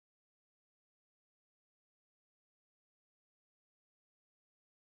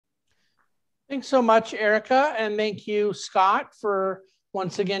Thanks so much, Erica, and thank you, Scott, for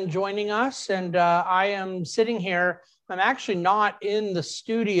once again joining us. And I am sitting here. I'm actually not in the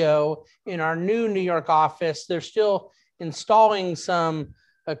studio in our new New York office. They're still installing some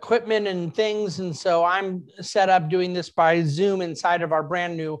equipment and things. And so I'm set up doing this by Zoom inside of our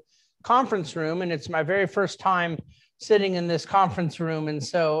brand new conference room. And it's my very first time sitting in this conference room. And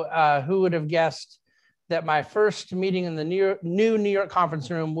so who would have guessed that my first meeting in the new New York conference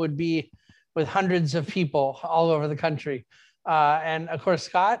room would be with hundreds of people all over the country. And of course,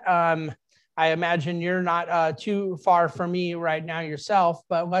 Scott, I imagine you're not too far from me right now yourself,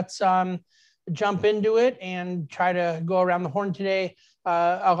 but let's jump into it and try to go around the horn today.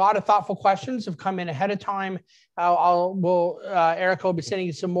 A lot of thoughtful questions have come in ahead of time. Erica will be sending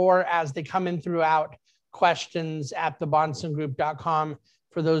you some more as they come in throughout questions at thebahnsengroup.com.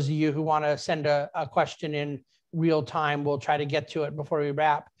 For those of you who want to send a question in real time, we'll try to get to it before we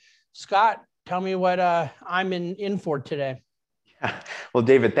wrap. Scott, tell me what I'm in for today. Well,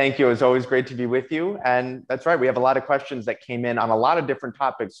 David, thank you. It's always great to be with you. And that's right. We have a lot of questions that came in on a lot of different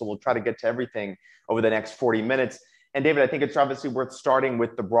topics. So we'll try to get to everything over the next 40 minutes. And David, I think it's obviously worth starting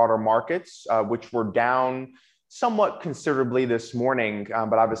with the broader markets, which were down somewhat considerably this morning.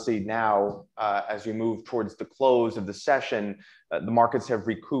 But obviously now, as we move towards the close of the session, the markets have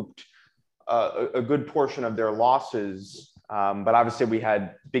recouped a good portion of their losses. But obviously we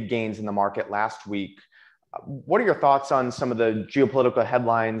had big gains in the market last week. What are your thoughts on some of the geopolitical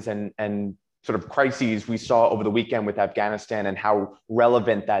headlines and sort of crises we saw over the weekend with Afghanistan and how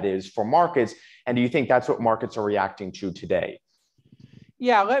relevant that is for markets? And do you think that's what markets are reacting to today?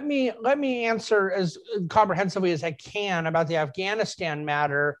 Yeah, let me answer as comprehensively as I can about the Afghanistan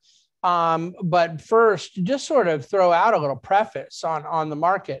matter. But first, just sort of throw out a little preface on the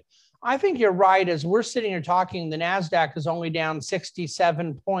market. I think you're right. As we're sitting here talking, the NASDAQ is only down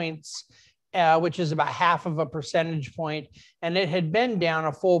 67 points, which is about half of a percentage point. And it had been down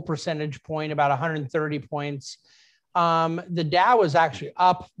a full percentage point, about 130 points. The Dow was actually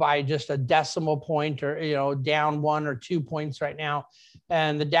up by just a decimal point or, down 1 or 2 points right now.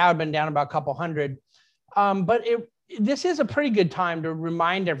 And the Dow had been down about a couple hundred. But this is a pretty good time to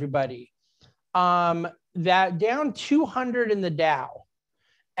remind everybody that down 200 in the Dow,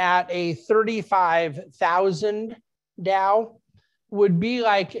 at a 35,000 Dow would be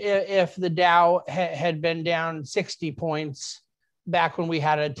like if the Dow had been down 60 points back when we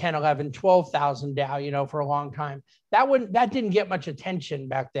had a 10, 11, 12,000 Dow, for a long time. That didn't get much attention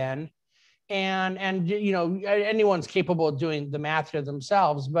back then. And anyone's capable of doing the math here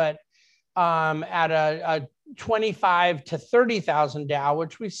themselves, but at a 25 to 30,000 Dow,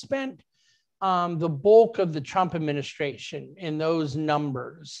 which we spent the bulk of the Trump administration in those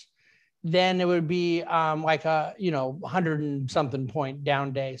numbers, then it would be like a 100 and something point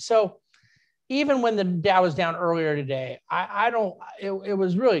down day. So even when the Dow was down earlier today, it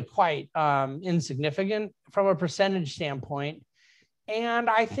was really quite insignificant from a percentage standpoint.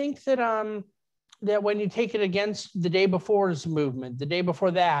 And I think that that when you take it against the day before's movement, the day before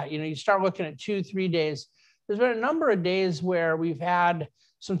that, you start looking at 2-3 days. There's been a number of days where we've had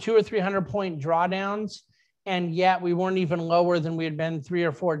some 200 or 300 point drawdowns, and yet we weren't even lower than we had been 3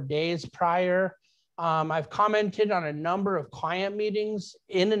 or 4 days prior. I've commented on a number of client meetings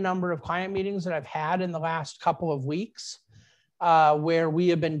that I've had in the last couple of weeks, where we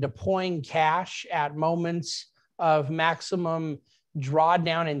have been deploying cash at moments of maximum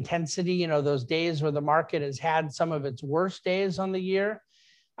drawdown intensity, those days where the market has had some of its worst days on the year.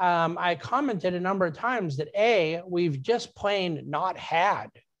 I commented a number of times that we've just plain not had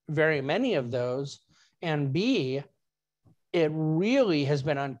very many of those, and B, it really has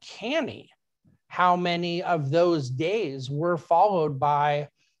been uncanny how many of those days were followed by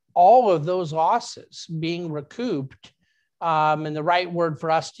all of those losses being recouped. And the right word for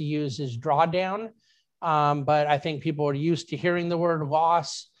us to use is drawdown. But I think people are used to hearing the word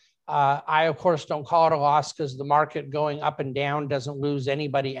loss. I, of course, don't call it a loss because the market going up and down doesn't lose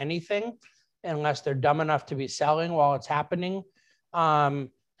anybody anything unless they're dumb enough to be selling while it's happening.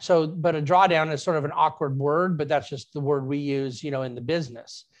 But a drawdown is sort of an awkward word, but that's just the word we use, in the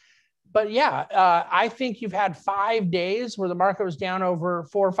business. But yeah, I think you've had 5 days where the market was down over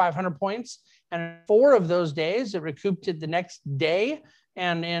 400 or 500 points. And 4 of those days, it recouped it the next day.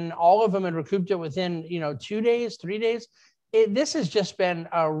 And in all of them, it recouped it within, 2 days, 3 days. This has just been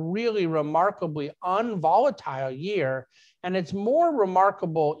a really remarkably unvolatile year. And it's more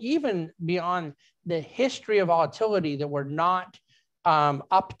remarkable even beyond the history of volatility that we're not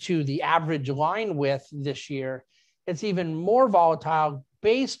up to the average line with this year. It's even more volatile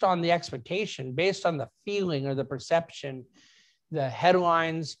based on the expectation, based on the feeling or the perception, the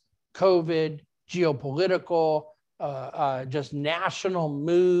headlines, COVID, geopolitical, just national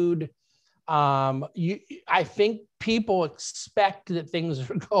mood. I think people expect that things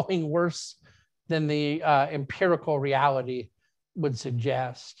are going worse than the empirical reality would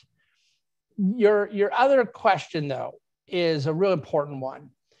suggest. Your other question, though, is a real important one.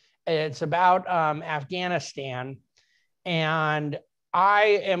 It's about Afghanistan. And I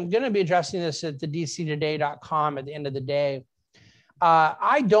am going to be addressing this at the dctoday.com at the end of the day.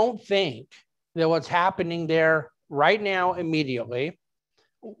 I don't think that what's happening there right now immediately,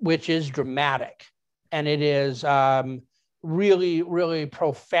 which is dramatic, and it is really, really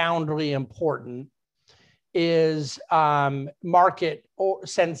profoundly important, is market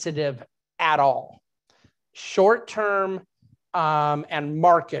sensitive at all. Short-term and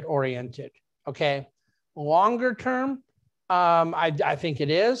market oriented, okay? Longer term, I think it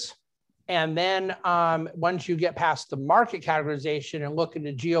is. And then once you get past the market categorization and look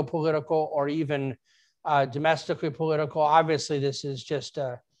into geopolitical or even domestically political, obviously this is just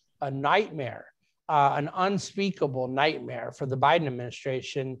a nightmare, an unspeakable nightmare for the Biden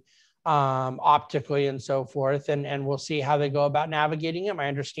administration, optically and so forth. And we'll see how they go about navigating it. My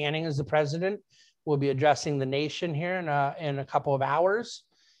understanding is the president will be addressing the nation here in a couple of hours.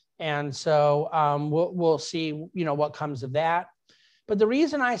 And so we'll see, what comes of that. But the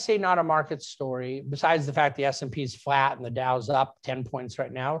reason I say not a market story, besides the fact the S&P is flat and the Dow's up 10 points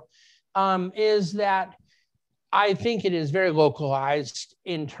right now, is that I think it is very localized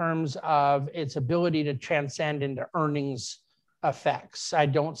in terms of its ability to transcend into earnings effects. I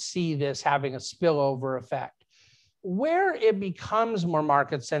don't see this having a spillover effect. Where it becomes more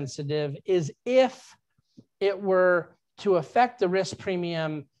market sensitive is if it were to affect the risk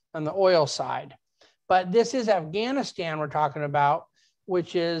premium on the oil side. But this is Afghanistan we're talking about,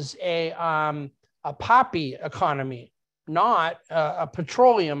 which is a poppy economy, not a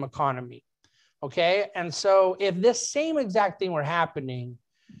petroleum economy. Okay. And so if this same exact thing were happening,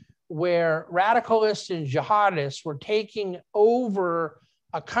 where radicalists and jihadists were taking over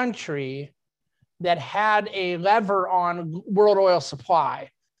a country that had a lever on world oil supply,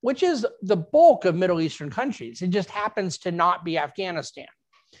 which is the bulk of Middle Eastern countries, it just happens to not be Afghanistan.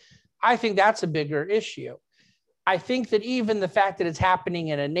 I think that's a bigger issue. I think that even the fact that it's happening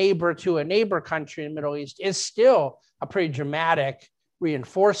in a neighbor to a neighbor country in the Middle East is still a pretty dramatic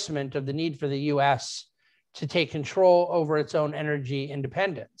reinforcement of the need for the US to take control over its own energy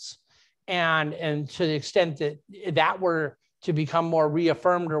independence. And to the extent that that were to become more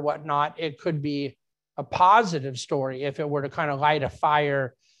reaffirmed or whatnot, it could be a positive story if it were to kind of light a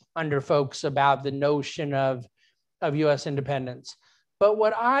fire under folks about the notion of US independence. But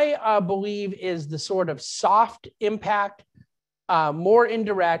what I believe is the sort of soft impact, more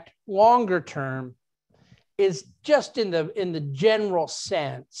indirect, longer term, is just in the general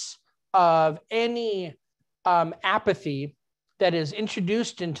sense of any apathy that is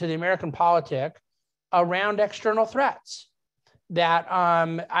introduced into the American politic around external threats. That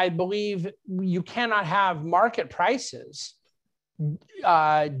I believe you cannot have market prices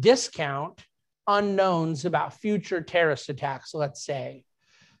discount unknowns about future terrorist attacks, let's say.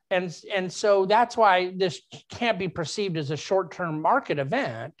 And so that's why this can't be perceived as a short-term market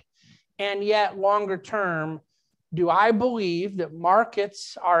event. And yet longer term, do I believe that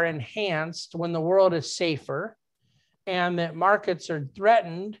markets are enhanced when the world is safer, and that markets are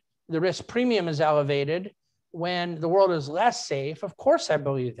threatened, the risk premium is elevated when the world is less safe? Of course I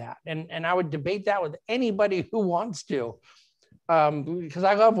believe that. And I would debate that with anybody who wants to, because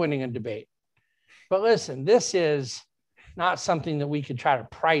I love winning a debate. But listen, this is not something that we could try to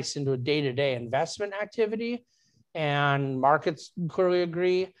price into a day-to-day investment activity. And markets clearly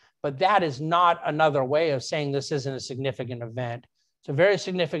agree, but that is not another way of saying this isn't a significant event. It's a very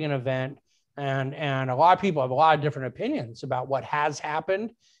significant event. And a lot of people have a lot of different opinions about what has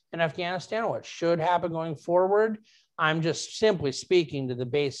happened in Afghanistan, what should happen going forward. I'm just simply speaking to the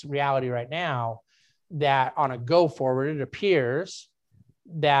base reality right now that on a go forward, it appears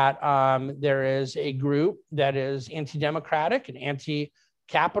that there is a group that is anti-democratic and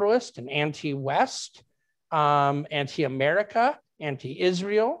anti-capitalist and anti-West, anti-America,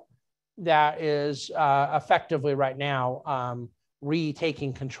 anti-Israel, that is effectively right now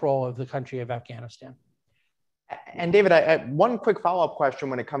retaking control of the country of Afghanistan. And David, one quick follow-up question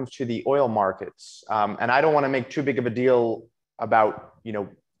when it comes to the oil markets. And I don't want to make too big of a deal about,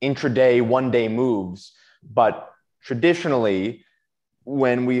 intraday, one-day moves, but traditionally,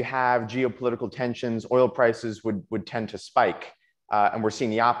 when we have geopolitical tensions, oil prices would tend to spike. And we're seeing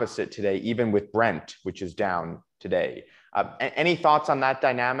the opposite today, even with Brent, which is down today. Any thoughts on that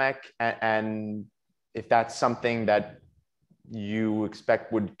dynamic? And if that's something that you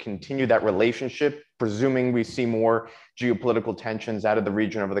expect would continue that relationship, presuming we see more geopolitical tensions out of the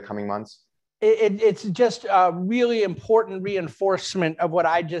region over the coming months? It's just a really important reinforcement of what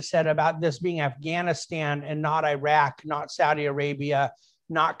I just said about this being Afghanistan and not Iraq, not Saudi Arabia,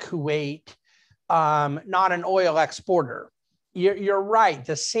 not Kuwait, not an oil exporter. You're right.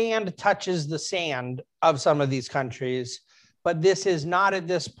 The sand touches the sand of some of these countries, but this is not at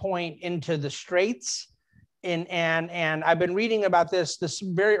this point into the straits. And I've been reading about this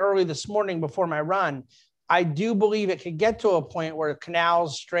very early this morning before my run. I do believe it could get to a point where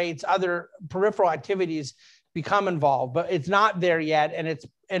canals, straits, other peripheral activities become involved, but it's not there yet, and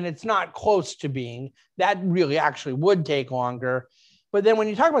it's not close to being. That really actually would take longer. But then when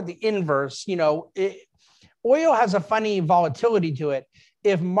you talk about the inverse, oil has a funny volatility to it.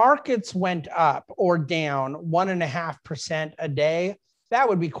 If markets went up or down 1.5% a day, that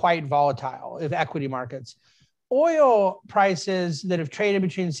would be quite volatile if equity markets. Oil prices that have traded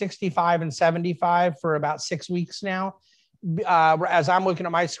between 65 and 75 for about 6 weeks now. As I'm looking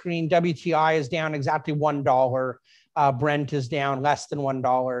at my screen, WTI is down exactly $1. Brent is down less than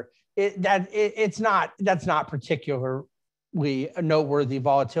 $1. That's not particularly noteworthy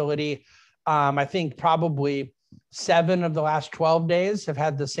volatility. I think probably 7 of the last 12 days have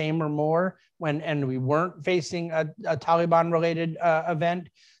had the same or more and we weren't facing a Taliban-related event.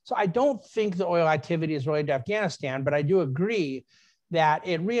 So I don't think the oil activity is related to Afghanistan, but I do agree that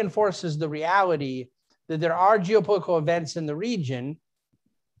it reinforces the reality that there are geopolitical events in the region,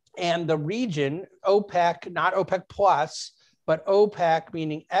 and the region, OPEC, not OPEC plus, but OPEC,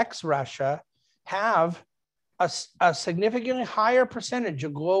 meaning ex-Russia, have a significantly higher percentage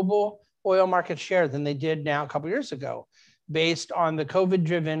of global oil market share than they did now a couple of years ago, based on the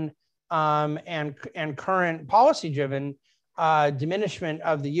COVID-driven and current policy-driven diminishment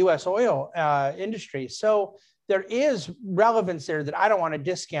of the U.S. oil industry. So there is relevance there that I don't want to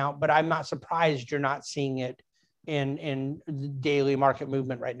discount, but I'm not surprised you're not seeing it in daily market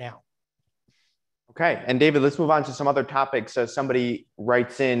movement right now. Okay, and David, let's move on to some other topics. Somebody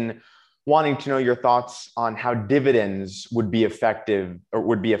writes in wanting to know your thoughts on how dividends would be affected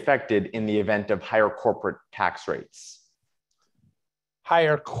in the event of higher corporate tax rates.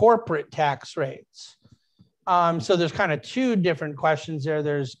 Higher corporate tax rates. So there's kind of 2 different questions there.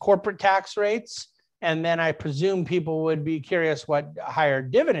 There's corporate tax rates, and then I presume people would be curious what higher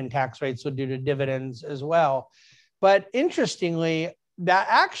dividend tax rates would do to dividends as well. But interestingly, that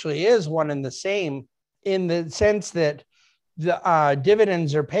actually is one and the same, in the sense that the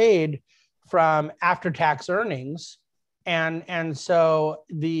dividends are paid from after-tax earnings. And so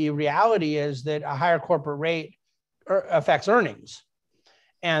the reality is that a higher corporate rate affects earnings,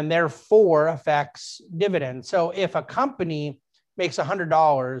 and therefore affects dividends. So if a company makes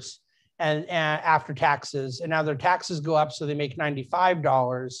 $100 and after taxes, and now their taxes go up, so they make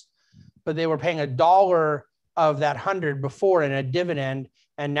 $95, but they were paying $1 of that 100 before in a dividend,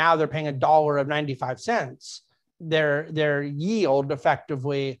 and now they're paying $1 of 95 cents. Their yield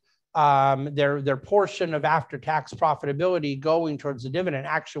effectively, their portion of after-tax profitability going towards the dividend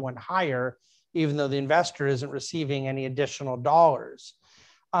actually went higher, even though the investor isn't receiving any additional dollars.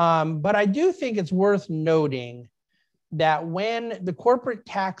 But I do think it's worth noting that when the corporate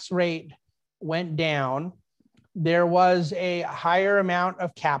tax rate went down, there was a higher amount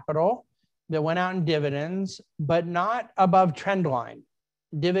of capital that went out in dividends, but not above trend line.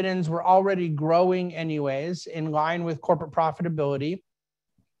 Dividends were already growing anyways, in line with corporate profitability.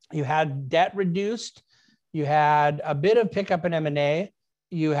 You had debt reduced, you had a bit of pickup in M&A,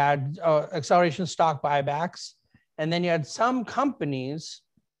 you had acceleration of stock buybacks, and then you had some companies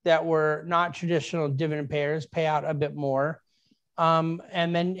that were not traditional dividend payers pay out a bit more. And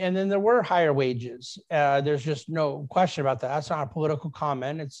then there were higher wages. There's just no question about that. That's not a political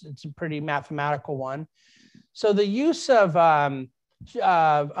comment. It's a pretty mathematical one. So the use of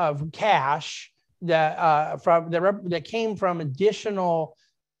cash that came from additional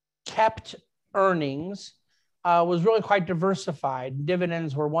kept earnings was really quite diversified.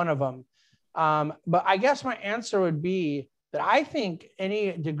 Dividends were one of them. But I guess my answer would be that I think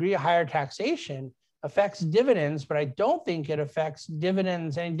any degree of higher taxation affects dividends, but I don't think it affects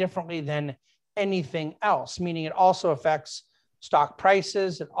dividends any differently than anything else, meaning it also affects stock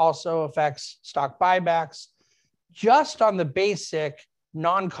prices. It also affects stock buybacks, just on the basic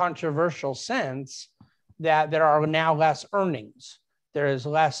non-controversial sense that there are now less earnings. There is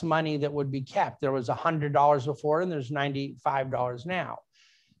less money that would be kept. There was $100 before, and there's $95 now.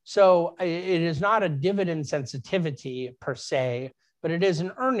 So it is not a dividend sensitivity per se, but it is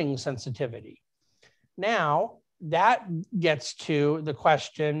an earnings sensitivity. Now, that gets to the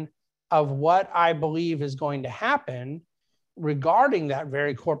question of what I believe is going to happen regarding that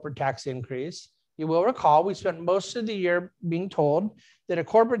very corporate tax increase. You will recall we spent most of the year being told that a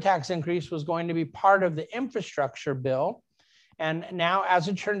corporate tax increase was going to be part of the infrastructure bill. And now, as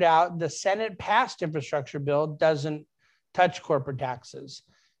it turned out, the Senate passed infrastructure bill doesn't touch corporate taxes.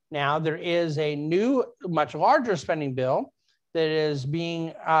 Now, there is a new, much larger spending bill that is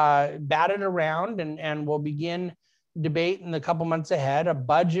being batted around and will begin debate in the couple months ahead. A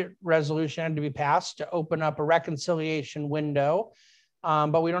budget resolution had to be passed to open up a reconciliation window.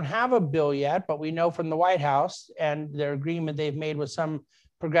 But we don't have a bill yet, but we know from the White House and their agreement they've made with some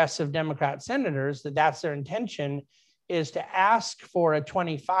progressive Democrat senators that that's their intention, is to ask for a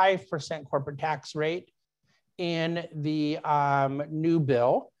 25% corporate tax rate in the new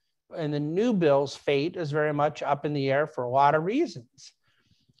bill. And the new bill's fate is very much up in the air for a lot of reasons.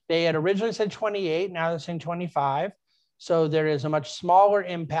 They had originally said 28, now they're saying 25. So there is a much smaller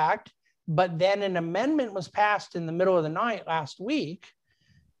impact. But then an amendment was passed in the middle of the night last week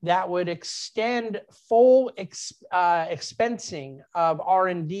that would extend full expensing of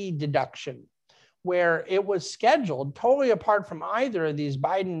R&D deduction, where it was scheduled totally apart from either of these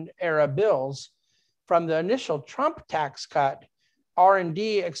Biden era bills. From the initial Trump tax cut,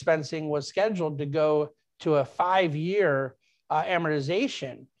 R&D expensing was scheduled to go to a 5-year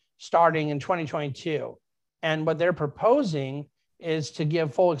amortization starting in 2022. And what they're proposing is to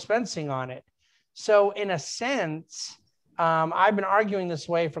give full expensing on it. So in a sense, I've been arguing this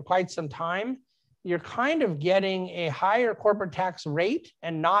way for quite some time. You're kind of getting a higher corporate tax rate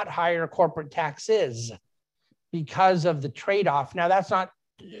and not higher corporate taxes because of the trade-off. Now, that's not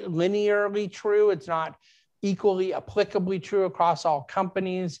linearly true. It's not equally applicably true across all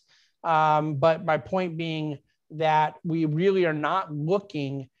companies. But my point being that we really are not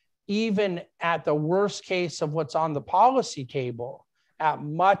looking even at the worst case of what's on the policy table at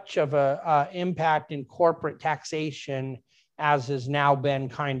much of a impact in corporate taxation, as has now been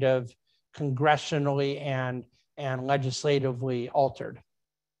kind of congressionally and legislatively altered.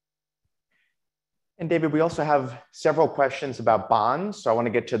 And David, we also have several questions about bonds, so I want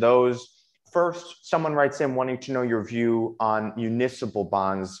to get to those. First, someone writes in wanting to know your view on municipal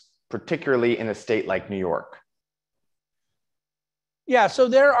bonds, particularly in a state like New York. Yeah, so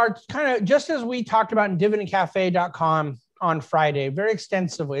there are kind of, just as we talked about in dividendcafe.com on Friday, very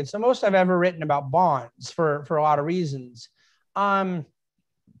extensively. It's the most I've ever written about bonds for a lot of reasons.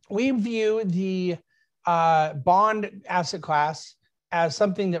 We view the bond asset class as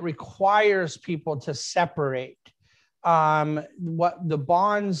something that requires people to separate what the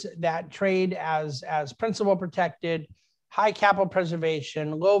bonds that trade as principal protected, high capital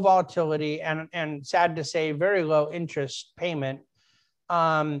preservation, low volatility, and sad to say, very low interest payment,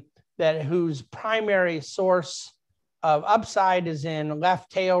 that whose primary source of upside is in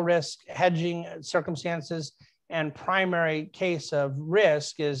left tail risk hedging circumstances, and primary case of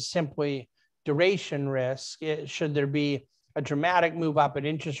risk is simply duration risk. Should there be a dramatic move up in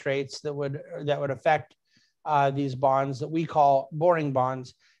interest rates that would affect these bonds that we call boring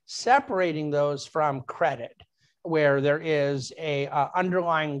bonds, separating those from credit, where there is a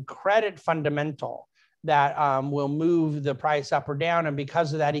underlying credit fundamental that will move the price up or down. And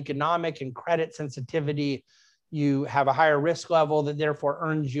because of that economic and credit sensitivity, you have a higher risk level that therefore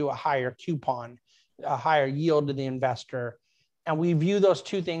earns you a higher coupon, a higher yield to the investor. And we view those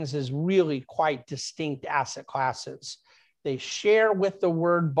two things as really quite distinct asset classes. They share with the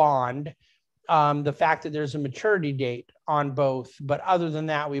word bond the fact that there's a maturity date on both. But other than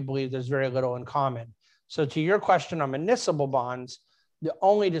that, we believe there's very little in common. So to your question on municipal bonds, the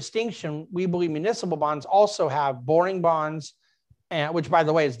only distinction, we believe municipal bonds also have boring bonds, which, by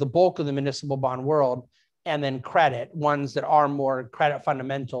the way, is the bulk of the municipal bond world, and then credit, ones that are more credit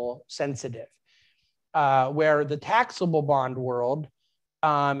fundamental sensitive. Where the taxable bond world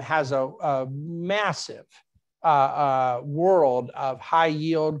has a massive world of high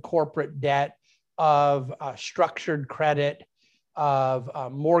yield corporate debt, of structured credit,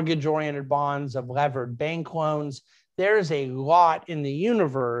 of mortgage-oriented bonds, of levered bank loans. There's a lot in the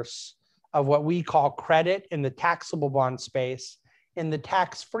universe of what we call credit in the taxable bond space. In the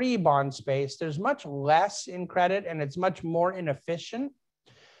tax-free bond space, there's much less in credit and it's much more inefficient.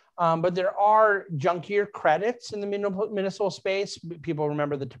 But there are junkier credits in the municipal space. People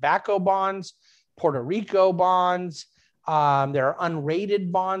remember the tobacco bonds, Puerto Rico bonds. There are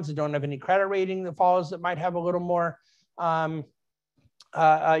unrated bonds that don't have any credit rating that follows that might have a little more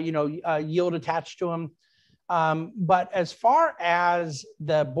yield attached to them. But as far as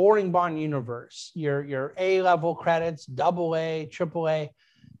the boring bond universe, your A-level credits, AA, AAA,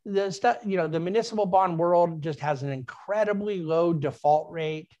 the municipal bond world just has an incredibly low default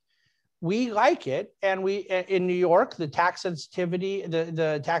rate. We like it. And we, in New York, the tax sensitivity,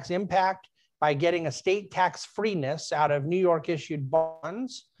 the tax impact by getting a state tax freeness out of New York issued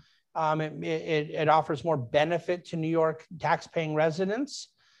bonds, it offers more benefit to New York tax-paying residents.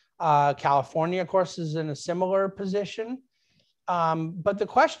 California, of course, is in a similar position. But the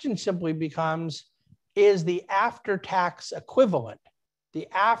question simply becomes, is the after-tax equivalent, the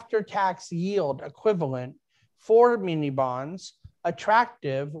after-tax yield equivalent for muni bonds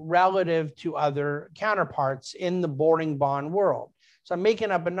attractive relative to other counterparts in the boring bond world? So I'm making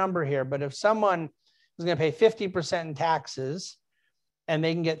up a number here, but if someone is going to pay 50% in taxes and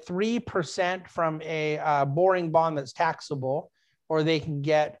they can get 3% from a boring bond that's taxable, or they can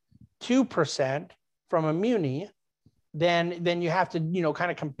get 2% from a muni, then you have to,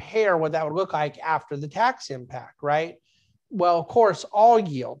 kind of compare what that would look like after the tax impact, right? Well, of course, all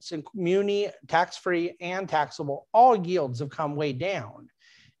yields, muni, tax-free and taxable, all yields have come way down.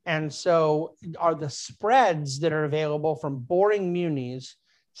 And so are the spreads that are available from boring munis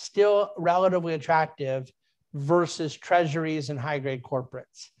still relatively attractive versus treasuries and high-grade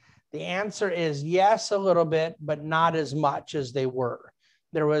corporates? The answer is yes, a little bit, but not as much as they were.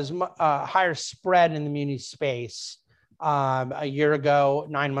 There was a higher spread in the muni space a year ago,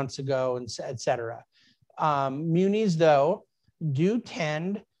 9 months ago, and et cetera. Munis, though, do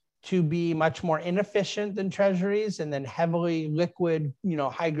tend to be much more inefficient than treasuries, and then heavily liquid,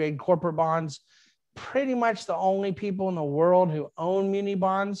 high-grade corporate bonds. Pretty much the only people in the world who own muni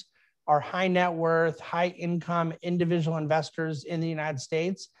bonds are high net worth, high income individual investors in the United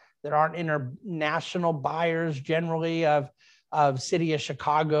States that aren't international buyers generally of City of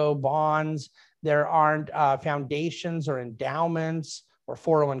Chicago bonds. There aren't foundations or endowments or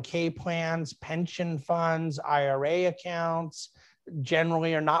 401k plans, pension funds, IRA accounts,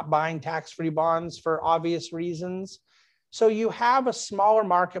 generally are not buying tax-free bonds for obvious reasons. So you have a smaller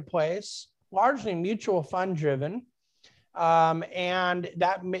marketplace, largely mutual fund driven, and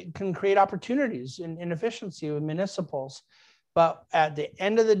that can create opportunities in inefficiency with municipals. But at the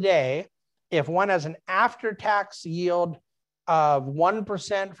end of the day, if one has an after-tax yield of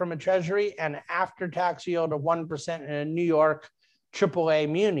 1% from a treasury and an after-tax yield of 1% in a New York AAA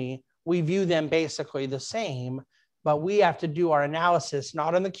muni, we view them basically the same, but we have to do our analysis,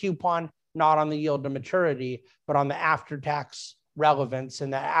 not on the coupon, not on the yield to maturity, but on the after-tax relevance.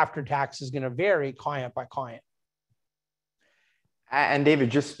 And that after-tax is going to vary client by client. And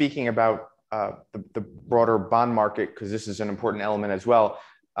David, just speaking about the broader bond market, because this is an important element as well.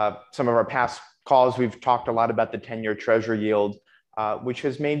 Some of our past calls, we've talked a lot about the 10-year treasury yield, which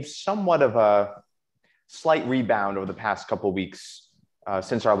has made somewhat of a slight rebound over the past couple of weeks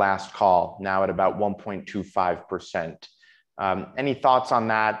since our last call, now at about 1.25%. Any thoughts on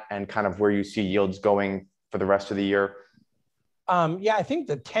that and kind of where you see yields going for the rest of the year? Yeah, I think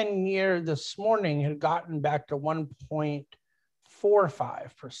the 10-year this morning had gotten back to 1.45%.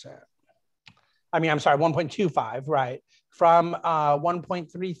 I mean, I'm sorry, 1.25, right? From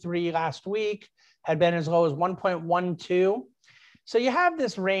 1.33 last week, had been as low as 1.12. So you have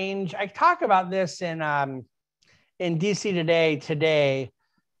this range. I talk about this in DC today.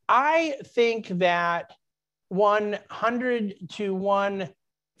 I think that 100 to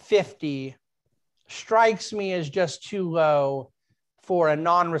 150 strikes me as just too low for a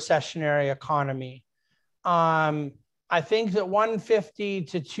non-recessionary economy. I think that 150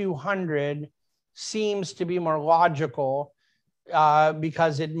 to 200 seems to be more logical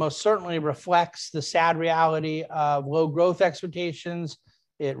because it most certainly reflects the sad reality of low growth expectations.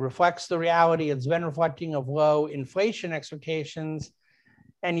 It reflects the reality it's been reflecting of low inflation expectations,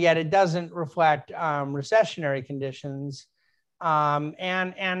 and yet it doesn't reflect recessionary conditions. But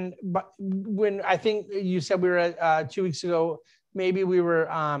when I think you said we were at 2 weeks ago, maybe we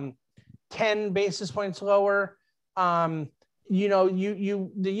were 10 basis points lower. The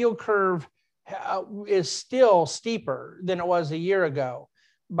yield curve is still steeper than it was a year ago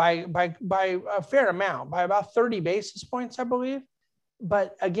by a fair amount, by about 30 basis points, I believe.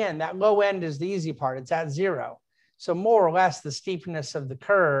 But again, that low end is the easy part. It's at zero. So more or less the steepness of the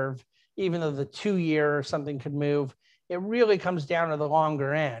curve, even though the 2-year or something could move, it really comes down to the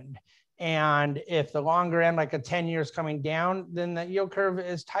longer end. And if the longer end, like a 10 years coming down, then the yield curve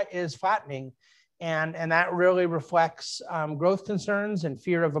is flattening. And that really reflects growth concerns and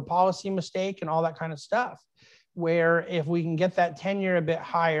fear of a policy mistake and all that kind of stuff, where if we can get that 10-year a bit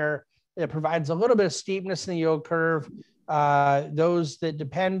higher, it provides a little bit of steepness in the yield curve. Those that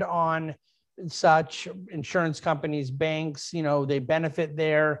depend on such insurance companies, banks, they benefit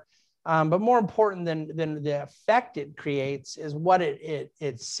there. But more important than the effect it creates is what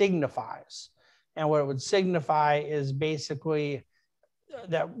it signifies. And what it would signify is basically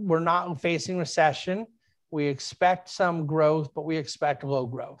that we're not facing recession. We expect some growth, but we expect low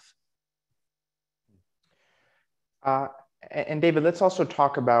growth. And David, let's also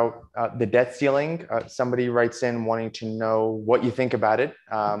talk about the debt ceiling. Somebody writes in wanting to know what you think about it,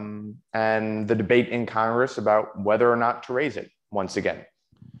 and the debate in Congress about whether or not to raise it once again.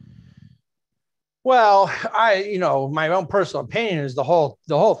 Well, my own personal opinion is the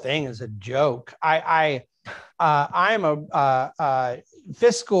whole thing is a joke. I'm a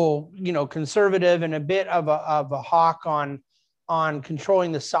fiscal, conservative and a bit of a hawk on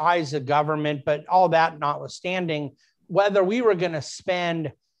controlling the size of government, but all that notwithstanding, whether we were going to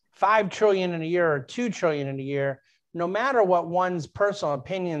spend $5 trillion in a year or $2 trillion in a year, no matter what one's personal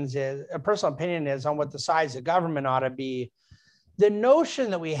opinion is on what the size of government ought to be, the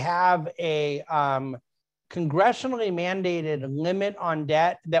notion that we have a congressionally mandated limit on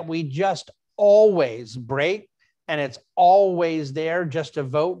debt that we just always break and it's always there just to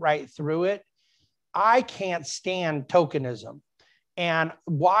vote right through it, I can't stand tokenism. And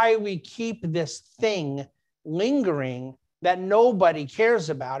why we keep this thing lingering that nobody cares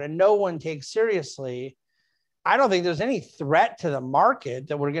about and no one takes seriously. I don't think there's any threat to the market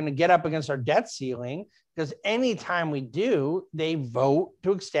that we're going to get up against our debt ceiling, because anytime we do, they vote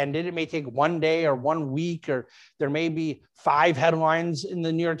to extend it. It may take 1 day or 1 week, or there may be 5 headlines in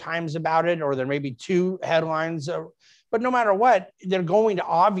the New York Times about it, or there may be 2 headlines. But no matter what, they're going to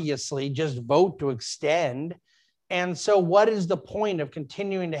obviously just vote to extend. And so what is the point of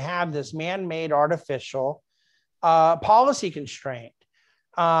continuing to have this man-made artificial policy constraint?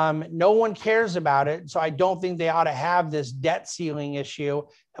 No one cares about it. So I don't think they ought to have this debt ceiling issue,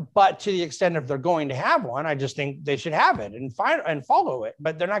 but to the extent if they're going to have one, I just think they should have it and follow it,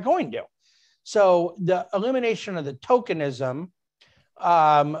 but they're not going to. So the elimination of the tokenism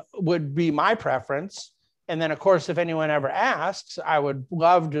would be my preference. And then of course, if anyone ever asks, I would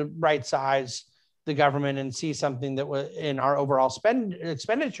love to right size the government and see something that was in our overall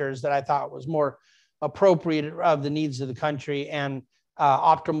expenditures that I thought was more appropriate of the needs of the country and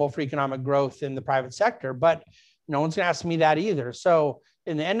optimal for economic growth in the private sector. But no one's going to ask me that either. So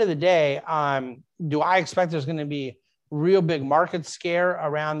in the end of the day, do I expect there's going to be real big market scare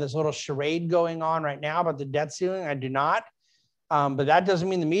around this little charade going on right now about the debt ceiling? I do not. But that doesn't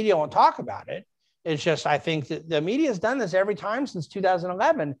mean the media won't talk about it. It's just, I think that the media has done this every time since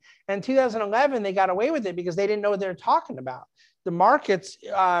 2011. And in 2011, they got away with it because they didn't know what they were talking about. The markets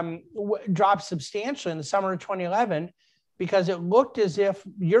dropped substantially in the summer of 2011 because it looked as if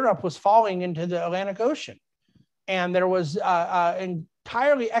Europe was falling into the Atlantic Ocean. And there was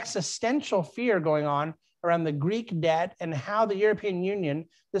entirely existential fear going on around the Greek debt and how the European Union,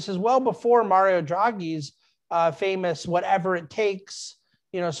 this is well before Mario Draghi's famous whatever it takes,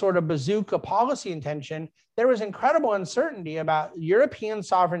 sort of bazooka policy intention. There was incredible uncertainty about European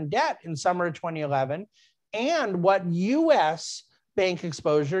sovereign debt in summer of 2011 and what US bank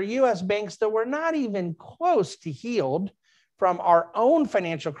exposure, US banks that were not even close to healed from our own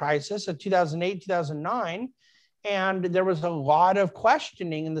financial crisis of 2008, 2009. And there was a lot of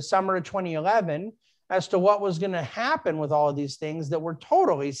questioning in the summer of 2011 as to what was going to happen with all of these things that were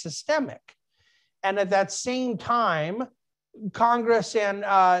totally systemic. And at that same time, Congress and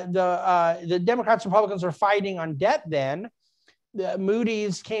the Democrats and Republicans were fighting on debt then. The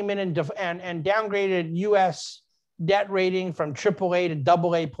Moody's came in and downgraded U.S. debt rating from AAA to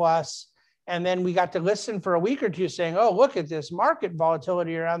AA plus. And then we got to listen for a week or two saying, oh, look at this market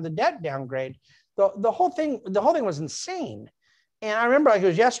volatility around the debt downgrade. The whole thing was insane. And I remember like it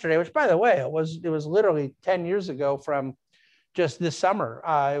was yesterday, which by the way, it was literally 10 years ago from just this summer.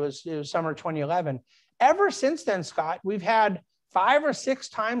 It was summer 2011. Ever since then, Scott, we've had 5 or 6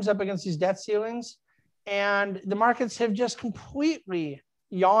 times up against these debt ceilings, and the markets have just completely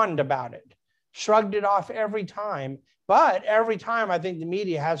yawned about it, shrugged it off every time. But every time I think the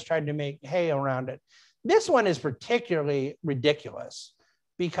media has tried to make hay around it. This one is particularly ridiculous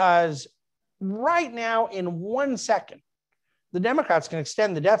because right now in 1 second, the Democrats can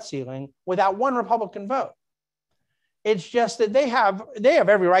extend the debt ceiling without one Republican vote. It's just that they have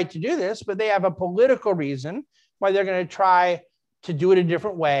every right to do this, but they have a political reason why they're going to try to do it a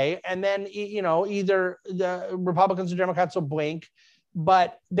different way. And then, either the Republicans or Democrats will blink,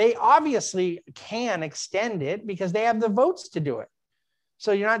 but they obviously can extend it because they have the votes to do it.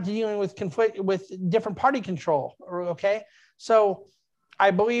 So you're not dealing with conflict with different party control. Okay. So I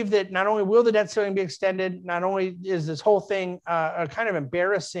believe that not only will the debt ceiling be extended, not only is this whole thing a kind of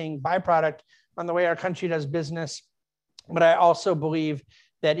embarrassing byproduct on the way our country does business, but I also believe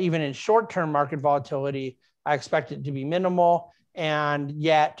that even in short-term market volatility, I expect it to be minimal. And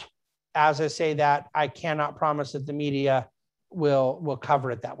yet, as I say that, I cannot promise that the media will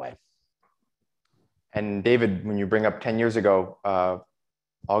cover it that way. And David, when you bring up 10 years ago,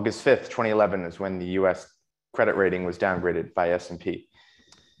 August 5th, 2011 is when the US credit rating was downgraded by S&P.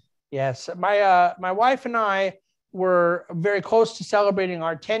 Yes, my wife and I were very close to celebrating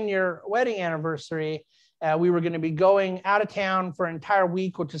our 10-year wedding anniversary. We were going to be going out of town for an entire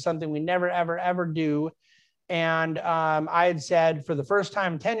week, which is something we never, ever, ever do. And I had said, for the first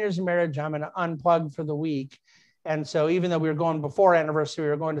time in 10 years of marriage, I'm going to unplug for the week. And so even though we were going before anniversary, we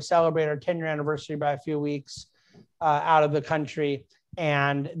were going to celebrate our 10-year anniversary by a few weeks out of the country.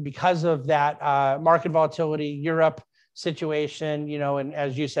 And because of that market volatility, Europe situation, and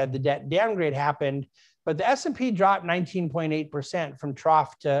as you said, the debt downgrade happened, but the S&P dropped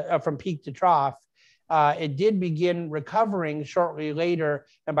 19.8% from peak to trough. It did begin recovering shortly later,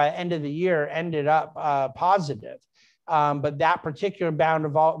 and by the end of the year ended up positive. But that particular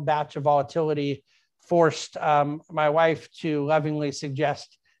batch of volatility forced my wife to lovingly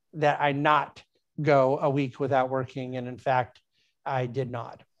suggest that I not go a week without working. And in fact, I did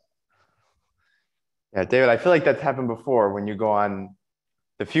not. Yeah, David, I feel like that's happened before. When you go on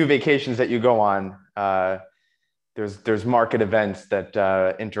the few vacations that you go on, there's market events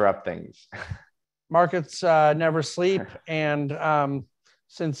that interrupt things. Markets never sleep. And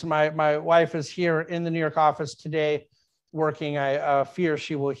since my wife is here in the New York office today working, I fear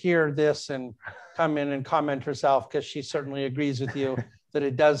she will hear this and come in and comment herself, because she certainly agrees with you that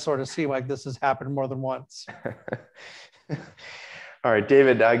it does sort of seem like this has happened more than once. All right,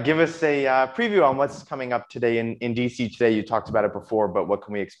 David, give us a preview on what's coming up today in DC today. You talked about it before, but what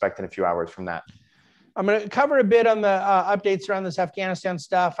can we expect in a few hours from that? I'm going to cover a bit on the updates around this Afghanistan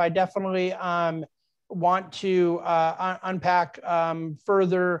stuff. I definitely want to unpack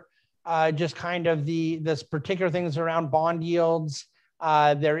further just kind of this particular things around bond yields.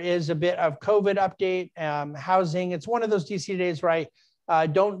 There is a bit of COVID update, housing. It's one of those DC days where I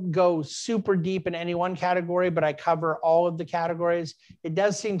don't go super deep in any one category, but I cover all of the categories. It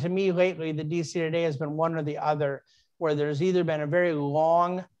does seem to me lately that DC Today has been one or the other, where there's either been a very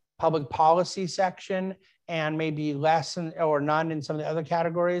long public policy section and maybe less or none in some of the other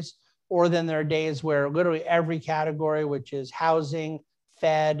categories, or then there are days where literally every category, which is housing,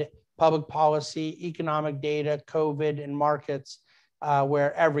 Fed, public policy, economic data, COVID, and markets,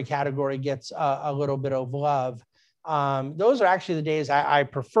 where every category gets a little bit of love. Those are actually the days I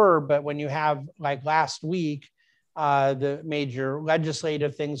prefer, but when you have, like last week, the major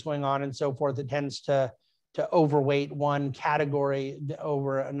legislative things going on and so forth, it tends to overweight one category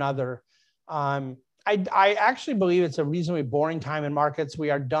over another. I actually believe it's a reasonably boring time in markets. We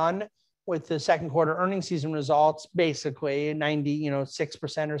are done with the second quarter earnings season results, basically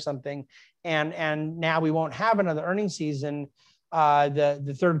 96% or something. And now we won't have another earnings season.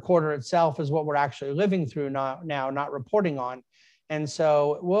 The third quarter itself is what we're actually living through now, not reporting on. And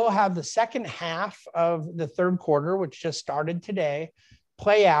so we'll have the second half of the third quarter, which just started today,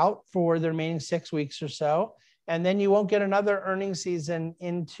 play out for the remaining 6 weeks or so. And then you won't get another earnings season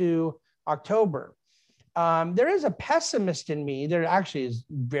into October. There is a pessimist in me. There actually is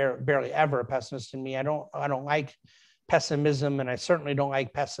barely ever a pessimist in me. I don't like pessimism, and I certainly don't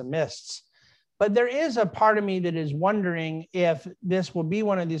like pessimists. But there is a part of me that is wondering if this will be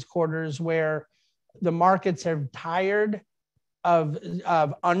one of these quarters where the markets are tired of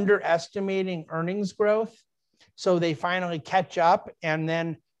underestimating earnings growth. So they finally catch up and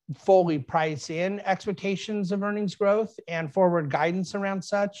then fully price in expectations of earnings growth and forward guidance around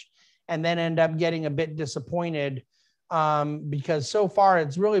such, and then end up getting a bit disappointed because so far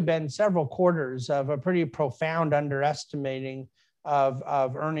it's really been several quarters of a pretty profound underestimating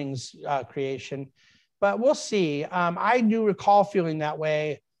of earnings creation. But we'll see. I do recall feeling that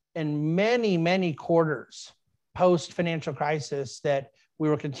way in many, many quarters post-financial crisis, that we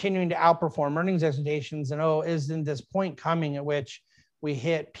were continuing to outperform earnings expectations. And isn't this point coming at which we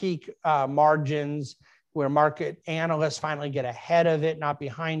hit peak margins where market analysts finally get ahead of it, not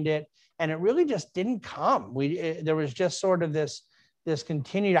behind it? And it really just didn't come. There was just sort of this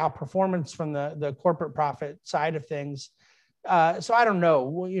continued outperformance from the corporate profit side of things. So I don't know,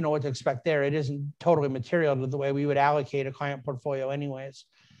 what to expect there. It isn't totally material to the way we would allocate a client portfolio anyways.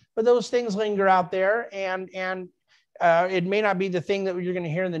 But those things linger out there, and it may not be the thing that you're going to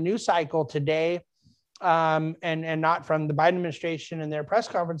hear in the news cycle today, and not from the Biden administration and their press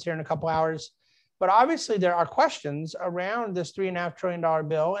conference here in a couple hours. But obviously there are questions around this $3.5 trillion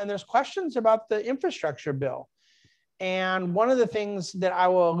bill, and there's questions about the infrastructure bill. And one of the things that I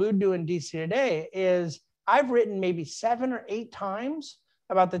will allude to in DC Today is I've written maybe 7 or 8 times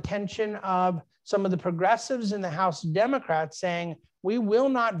about the tension of some of the progressives in the House Democrats saying, we will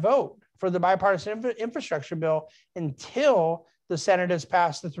not vote for the bipartisan infrastructure bill until the Senate has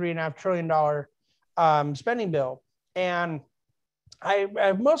passed the $3.5 trillion spending bill. And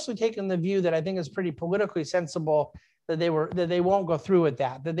I've mostly taken the view that I think is pretty politically sensible that they won't go through with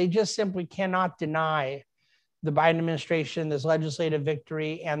that they just simply cannot deny the Biden administration this legislative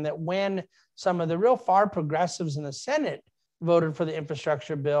victory, and that when some of the real far progressives in the Senate voted for the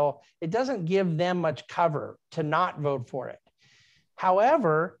infrastructure bill, it doesn't give them much cover to not vote for it.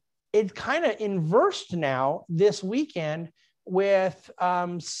 However, it kind of inversed now this weekend with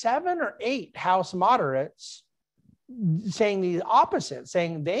 7 or 8 House moderates saying the opposite,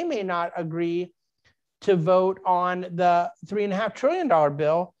 saying they may not agree to vote on the $3.5 trillion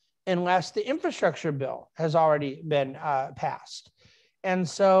bill unless the infrastructure bill has already been passed. And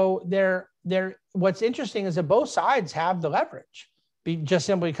so what's interesting is that both sides have the leverage, just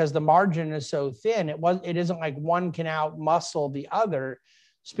simply because the margin is so thin. It isn't like one can out muscle the other.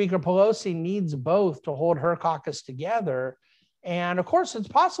 Speaker Pelosi needs both to hold her caucus together. And of course, it's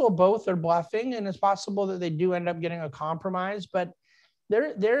possible both are bluffing, and it's possible that they do end up getting a compromise, but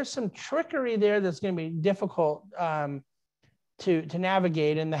there's some trickery there that's going to be difficult to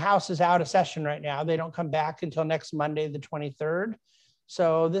navigate. And the House is out of session right now. They don't come back until next Monday, the 23rd.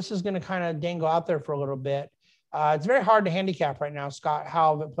 So this is going to kind of dangle out there for a little bit. It's very hard to handicap right now, Scott,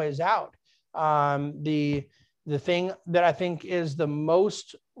 how it plays out. The thing that I think is the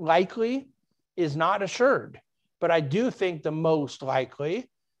most likely is not assured, but I do think the most likely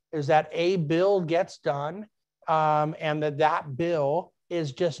is that a bill gets done, and that bill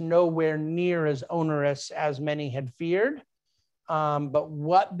is just nowhere near as onerous as many had feared. But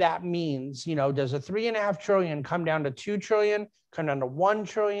what that means, does a $3.5 trillion come down to 2 trillion, come down to 1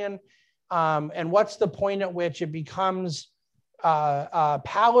 trillion? And what's the point at which it becomes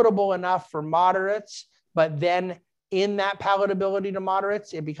palatable enough for moderates, but then in that palatability to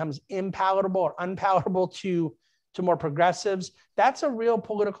moderates, it becomes impalatable or unpalatable to more progressives? That's a real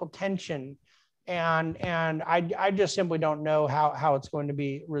political tension. And I just simply don't know how it's going to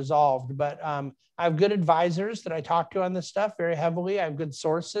be resolved. But I have good advisors that I talk to on this stuff very heavily. I have good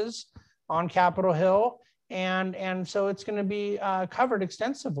sources on Capitol Hill. And so it's going to be covered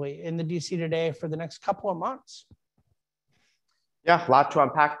extensively in the DC Today for the next couple of months. Yeah, a lot to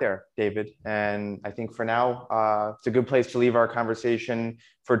unpack there, David. And I think for now, it's a good place to leave our conversation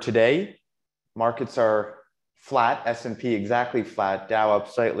for today. Markets are flat, S&P exactly flat, Dow up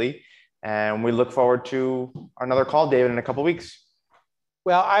slightly. And we look forward to another call, David, in a couple of weeks.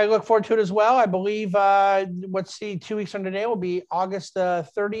 Well, I look forward to it as well. I believe, 2 weeks from today will be August the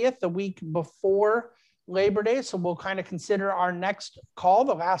 30th, the week before Labor Day. So we'll kind of consider our next call,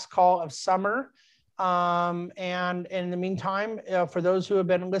 the last call of summer. And in the meantime, for those who have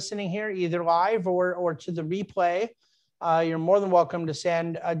been listening here, either live or to the replay, you're more than welcome to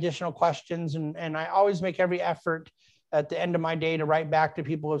send additional questions. And I always make every effort at the end of my day to write back to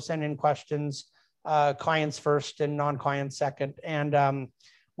people who send in questions, clients first and non-clients second. And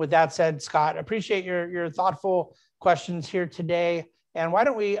with that said, Scott, appreciate your thoughtful questions here today. And why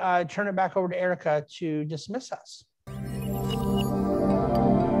don't we turn it back over to Erica to dismiss us?